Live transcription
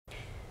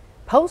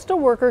Postal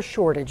worker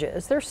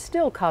shortages, they're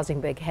still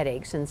causing big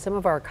headaches in some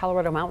of our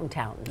Colorado mountain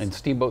towns. In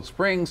Steamboat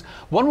Springs,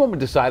 one woman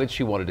decided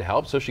she wanted to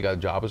help, so she got a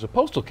job as a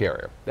postal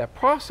carrier. That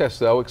process,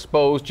 though,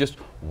 exposed just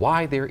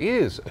why there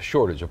is a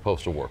shortage of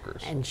postal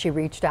workers. And she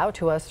reached out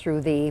to us through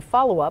the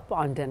follow-up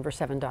on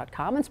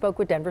Denver7.com and spoke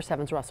with Denver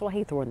 7's Russell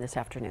Haythorne this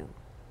afternoon.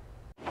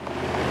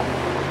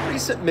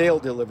 Recent mail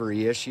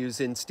delivery issues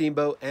in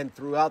Steamboat and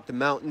throughout the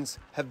mountains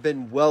have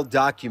been well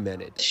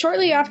documented.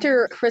 Shortly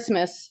after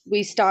Christmas,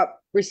 we stopped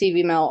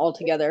receiving mail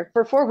altogether.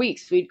 For 4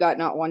 weeks, we'd got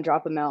not one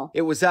drop of mail.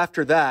 It was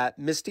after that,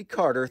 Misty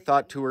Carter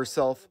thought to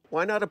herself,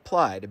 why not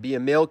apply to be a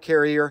mail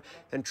carrier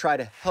and try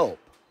to help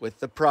with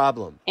the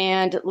problem?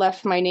 And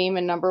left my name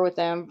and number with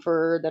them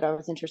for that I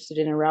was interested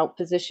in a route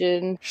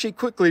position. She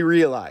quickly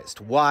realized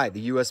why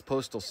the U.S.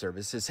 Postal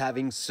Service is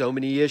having so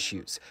many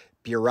issues.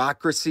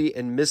 Bureaucracy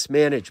and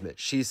mismanagement,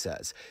 she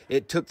says.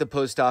 It took the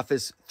post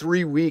office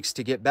 3 weeks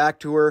to get back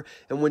to her,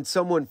 and when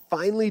someone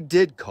finally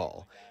did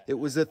call, it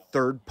was a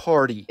third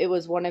party. It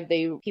was one of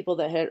the people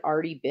that had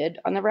already bid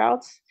on the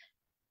routes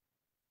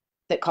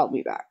that called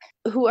me back.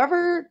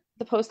 Whoever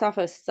the post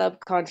office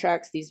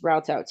subcontracts these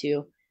routes out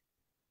to,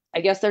 I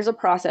guess there's a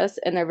process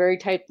and they're very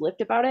tight-lipped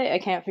about it. I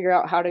can't figure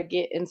out how to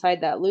get inside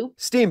that loop.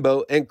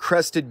 Steamboat and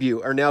Crested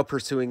Butte are now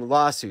pursuing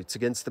lawsuits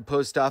against the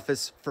post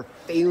office for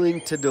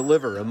failing to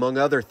deliver, among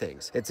other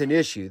things. It's an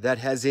issue that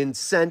has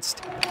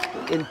incensed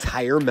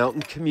entire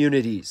mountain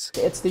communities.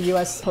 It's the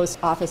U.S. Post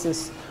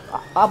Office's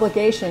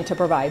obligation to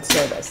provide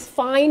service.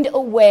 Find a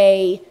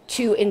way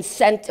to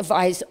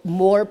incentivize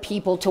more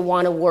people to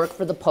want to work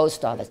for the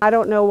post office. I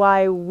don't know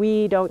why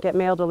we don't get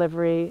mail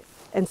delivery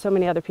and so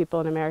many other people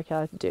in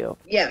America do.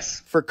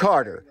 Yes. For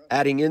Carter,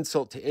 adding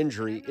insult to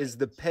injury is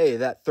the pay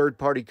that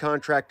third-party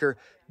contractor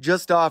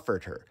just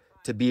offered her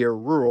to be a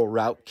rural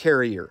route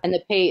carrier. And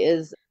the pay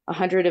is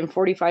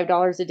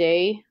 $145 a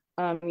day.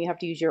 You have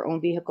to use your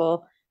own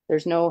vehicle.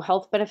 There's no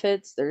health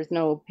benefits. There's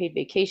no paid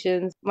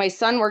vacations. My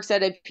son works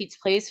at a pizza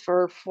place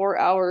for 4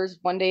 hours,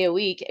 1 day a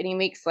week, and he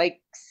makes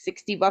like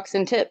 $60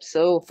 in tips.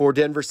 So For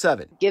Denver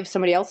 7, give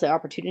somebody else the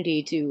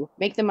opportunity to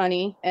make the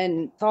money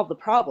and solve the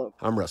problem.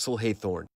 I'm Russell Haythorne.